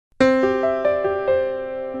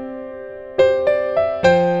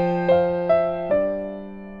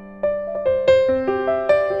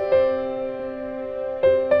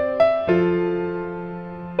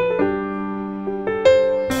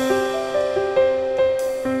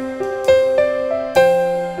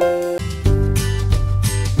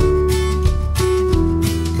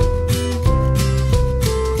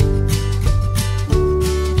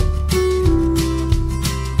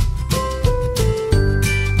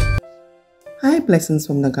Hi, blessings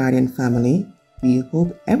from the Guardian family. We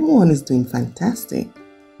hope everyone is doing fantastic.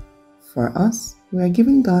 For us, we are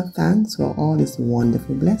giving God thanks for all His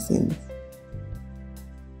wonderful blessings.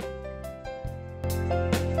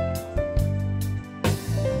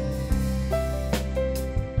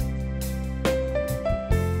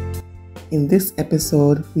 In this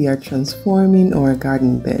episode, we are transforming our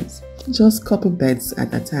garden beds, just couple beds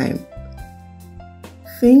at a time.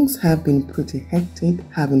 Things have been pretty hectic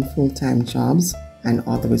having full-time jobs and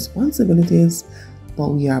other responsibilities, but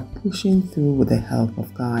we are pushing through with the help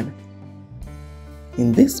of God.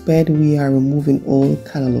 In this bed, we are removing old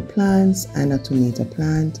callaloo plants and a tomato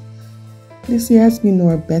plant. This year has been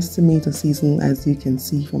our best tomato season, as you can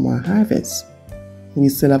see from our harvest. We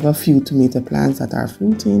still have a few tomato plants that are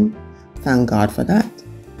fruiting. Thank God for that.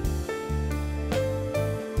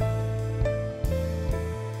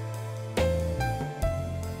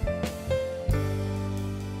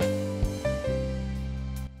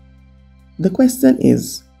 The question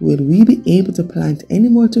is, will we be able to plant any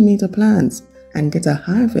more tomato plants and get a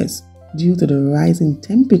harvest due to the rising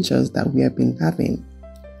temperatures that we have been having?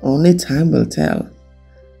 Only time will tell.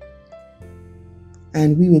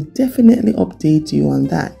 And we will definitely update you on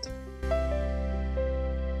that.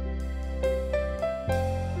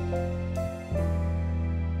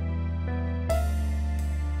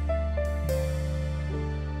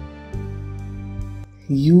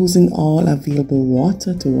 Using all available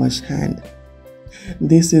water to wash hand.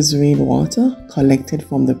 This is rainwater collected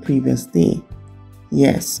from the previous day.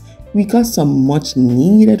 Yes, we got some much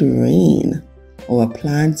needed rain. Our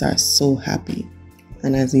plants are so happy.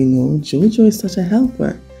 And as you know, JoJo is such a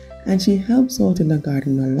helper and she helps out in the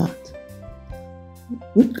garden a lot.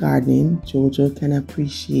 With gardening, JoJo can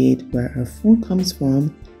appreciate where her food comes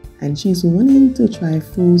from and she's willing to try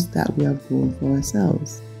foods that we have grown for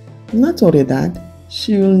ourselves. Not only that,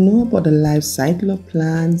 she will know about the life cycle of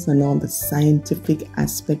plants and all the scientific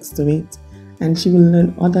aspects to it, and she will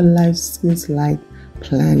learn other life skills like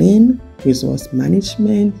planning, resource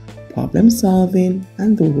management, problem solving,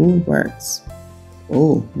 and the whole works.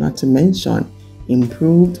 Oh, not to mention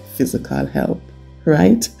improved physical health,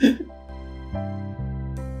 right?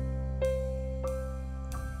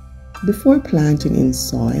 Before planting in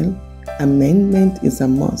soil, amendment is a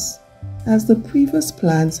must, as the previous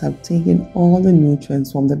plants have taken all the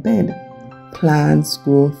nutrients from the bed. Plants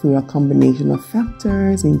grow through a combination of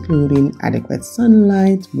factors including adequate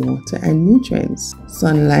sunlight, water, and nutrients.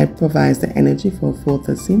 Sunlight provides the energy for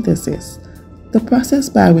photosynthesis, the process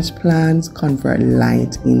by which plants convert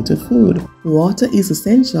light into food. Water is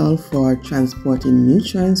essential for transporting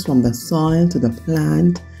nutrients from the soil to the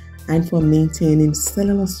plant and for maintaining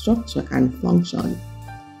cellular structure and function.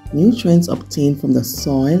 Nutrients obtained from the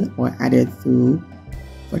soil or added through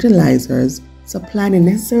fertilizers supply the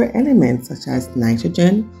necessary elements such as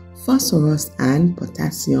nitrogen, phosphorus, and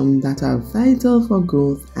potassium that are vital for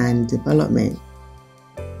growth and development.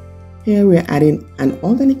 Here we are adding an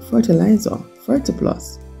organic fertilizer,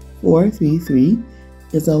 Fertiplus 433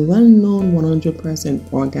 is a well-known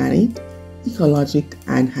 100% organic, ecologic,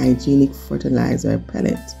 and hygienic fertilizer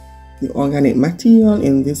pellet. The organic material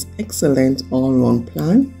in this excellent all-round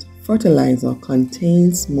plant fertilizer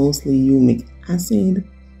contains mostly humic acid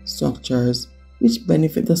structures which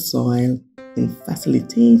benefit the soil in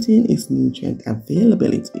facilitating its nutrient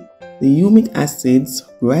availability. The humic acids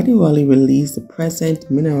gradually release the present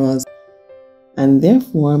minerals and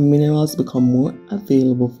therefore minerals become more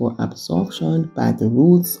available for absorption by the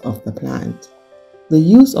roots of the plant. The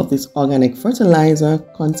use of this organic fertilizer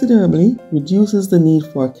considerably reduces the need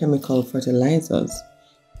for chemical fertilizers,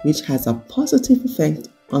 which has a positive effect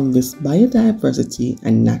on this biodiversity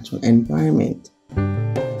and natural environment.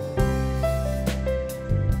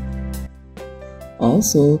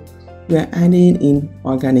 Also, we are adding in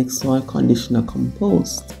organic soil conditioner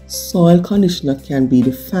compost. Soil conditioner can be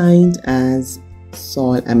defined as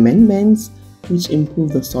soil amendments which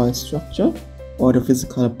improve the soil structure or the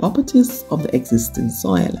physical properties of the existing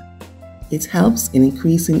soil. It helps in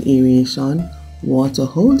increasing aeration, water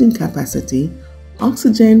holding capacity,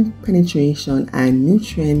 oxygen penetration, and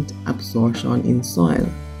nutrient absorption in soil.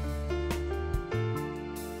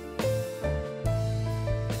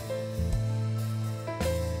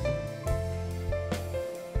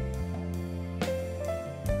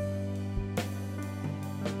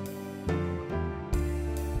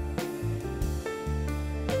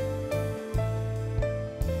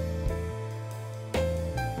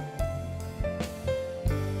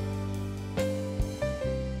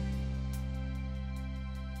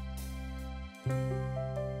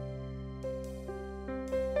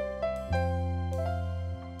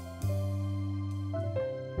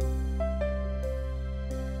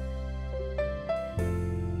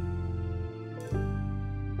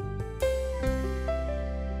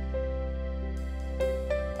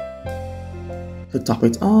 To top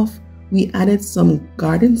it off, we added some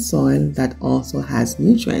garden soil that also has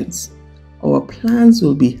nutrients. Our plants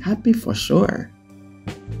will be happy for sure.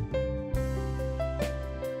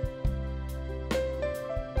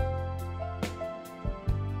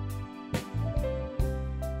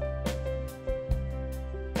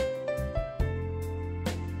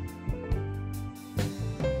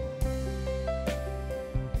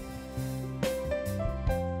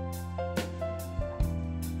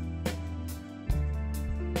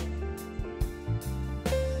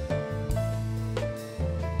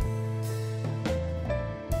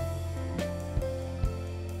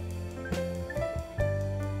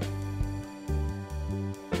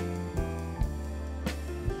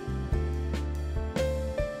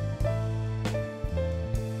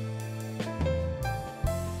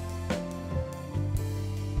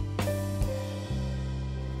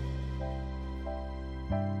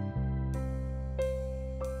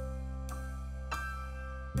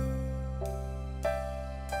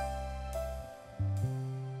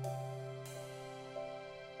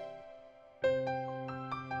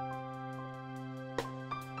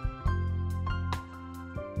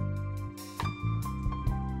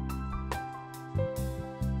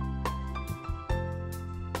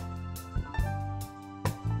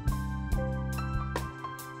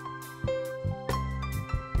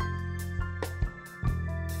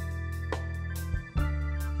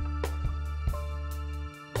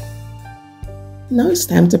 Now it's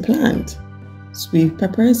time to plant. Sweet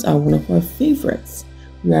peppers are one of our favorites.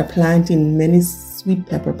 We are planting many sweet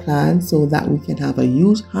pepper plants so that we can have a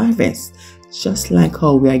huge harvest, just like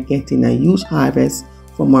how we are getting a huge harvest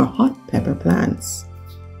from our hot pepper plants.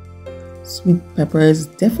 Sweet peppers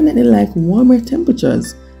definitely like warmer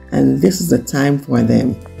temperatures, and this is the time for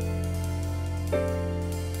them.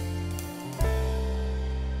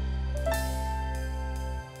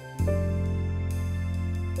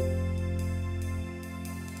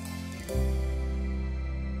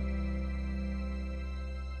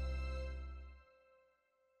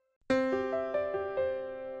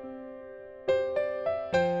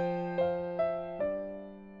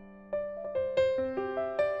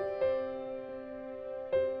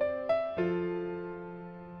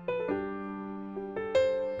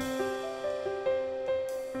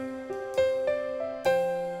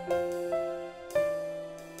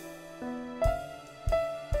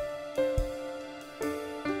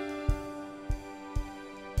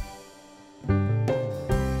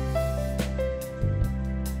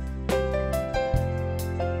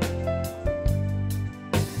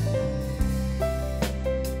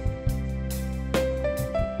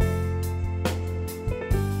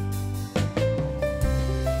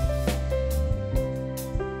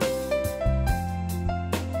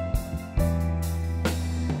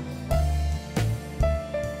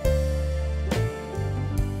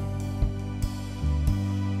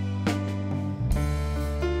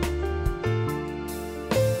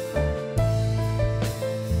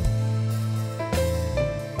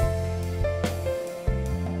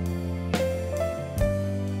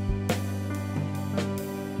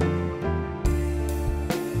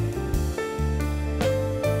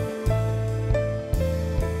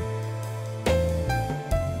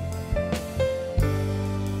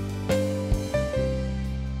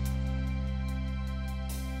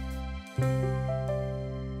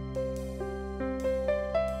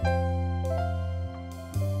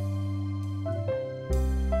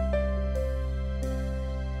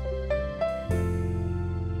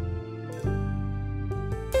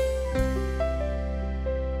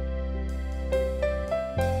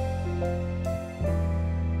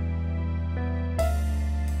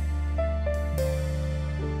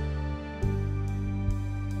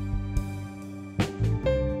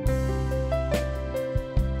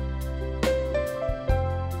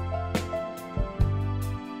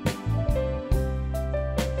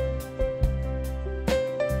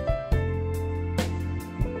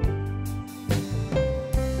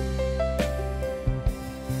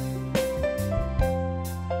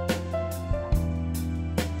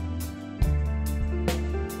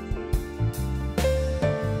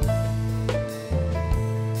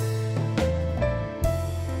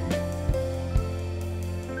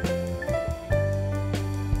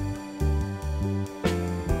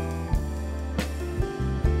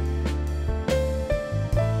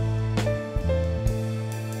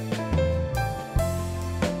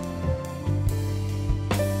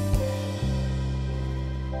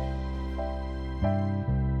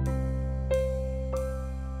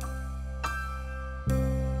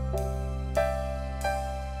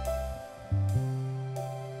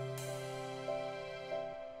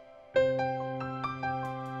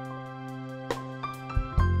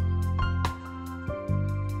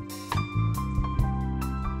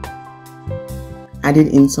 Added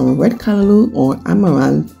in some red callaloo or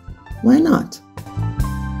amaranth, why not?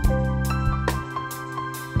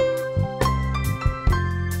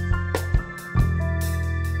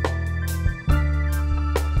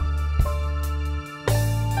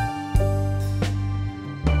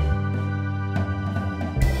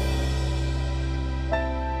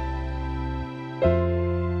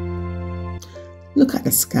 Look at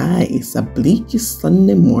the sky. It's a bleaky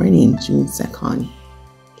Sunday morning, June 2nd.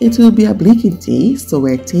 It will be a bleaky day, so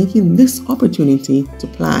we're taking this opportunity to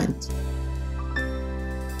plant.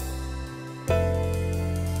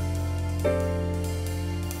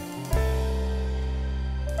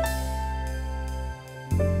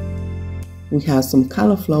 We have some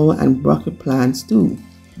cauliflower and broccoli plants too.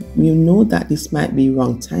 We know that this might be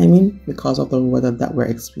wrong timing because of the weather that we're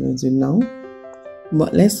experiencing now,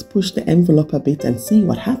 but let's push the envelope a bit and see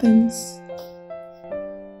what happens.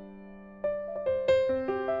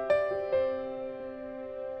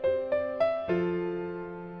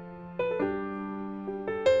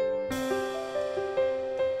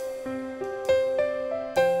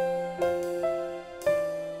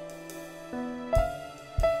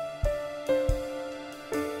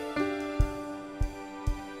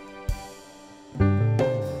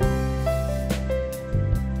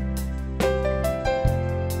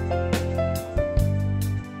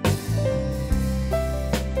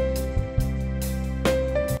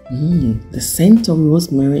 The scent of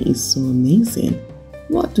rosemary is so amazing.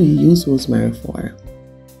 What do you use rosemary for?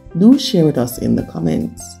 Do share with us in the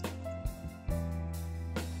comments.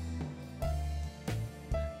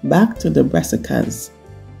 Back to the brassicas.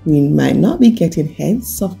 We might not be getting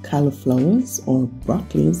heads of cauliflowers or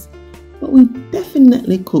broccolis, but we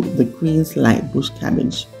definitely cook the greens like bush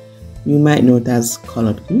cabbage. You might know it as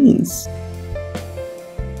collard greens.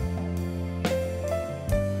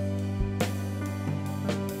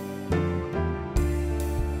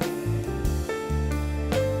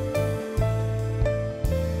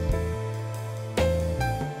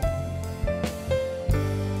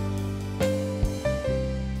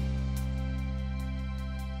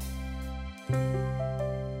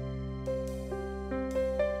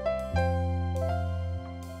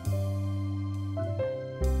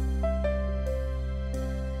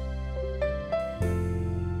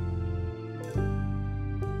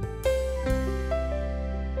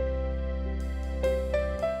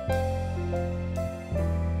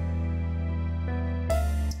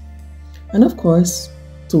 And of course,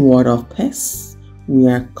 to ward off pests, we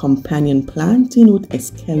are companion planting with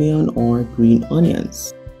escallion or green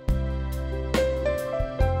onions.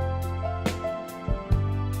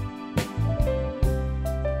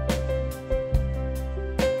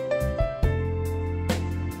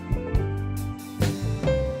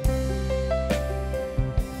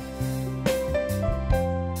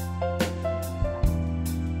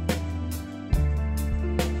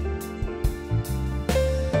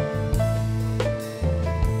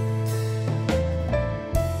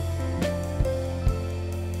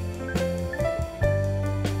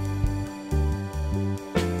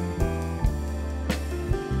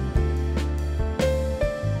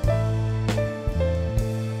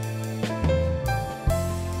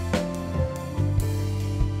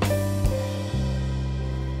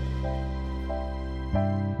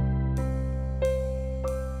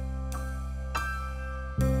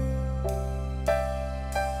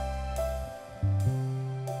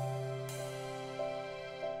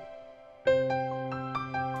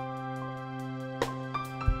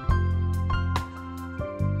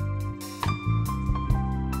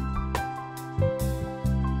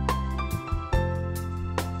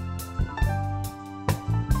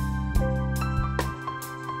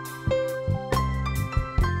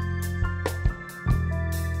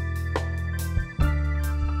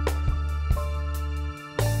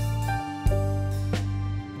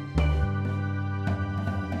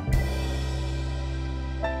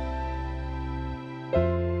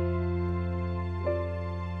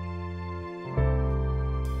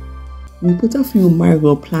 We put a few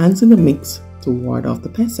marigold plants in the mix to ward off the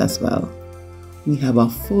pests as well. We have a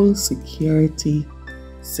full security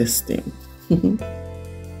system.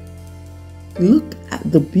 Look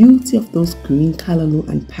at the beauty of those green callaloo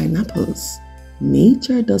and pineapples.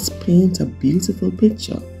 Nature does paint a beautiful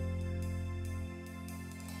picture.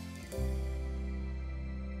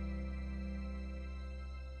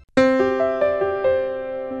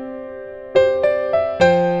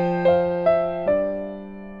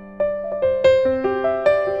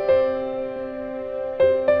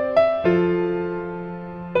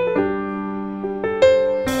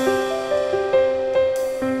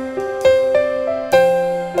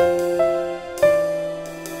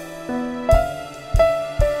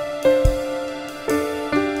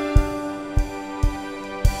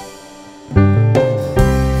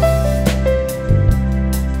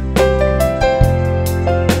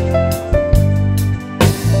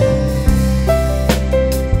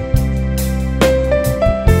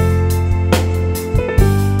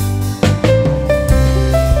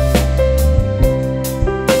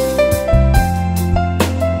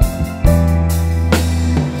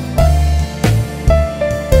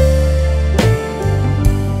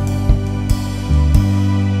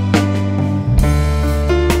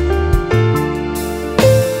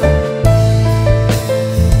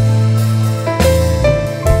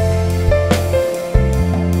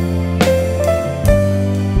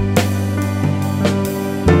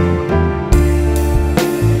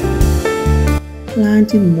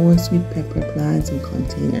 planting more sweet pepper plants in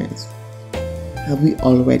containers. Have we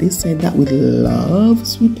already said that we love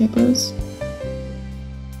sweet peppers?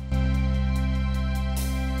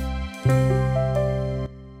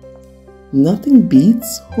 Nothing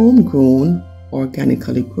beats homegrown,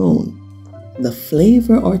 organically grown. The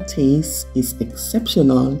flavor or taste is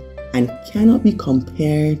exceptional and cannot be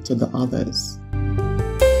compared to the others.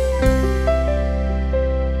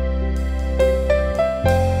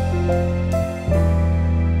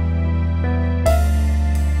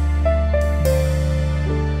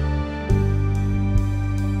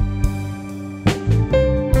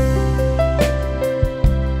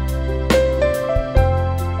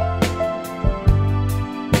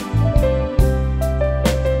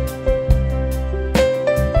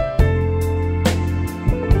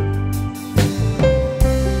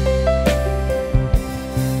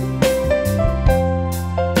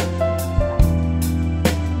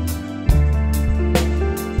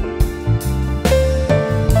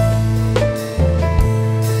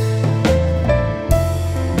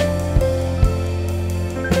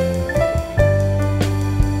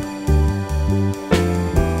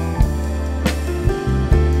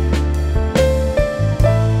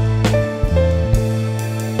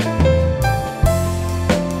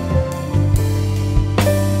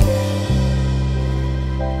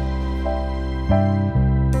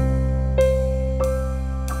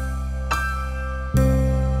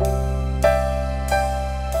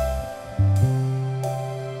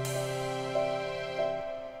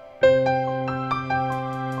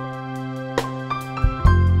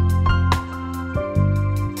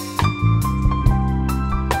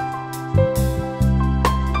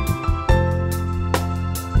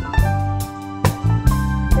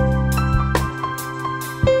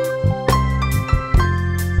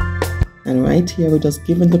 And right here, we're just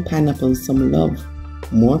giving the pineapples some love.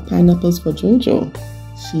 More pineapples for JoJo.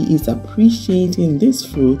 She is appreciating this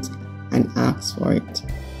fruit and asks for it.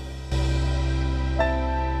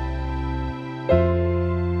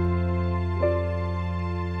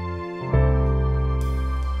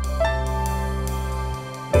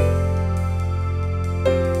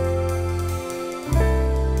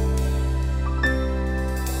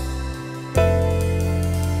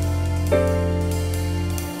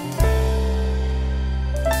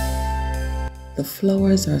 The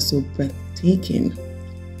flowers are so breathtaking.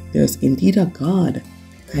 There's indeed a God,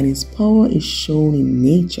 and His power is shown in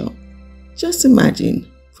nature. Just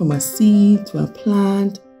imagine, from a seed to a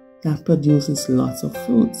plant that produces lots of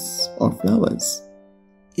fruits or flowers.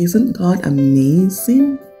 Isn't God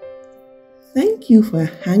amazing? Thank you for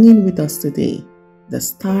hanging with us today, the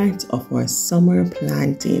start of our summer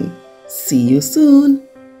planting. See you soon.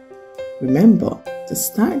 Remember to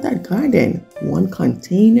start that garden one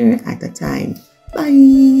container at a time.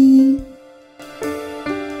 Bye.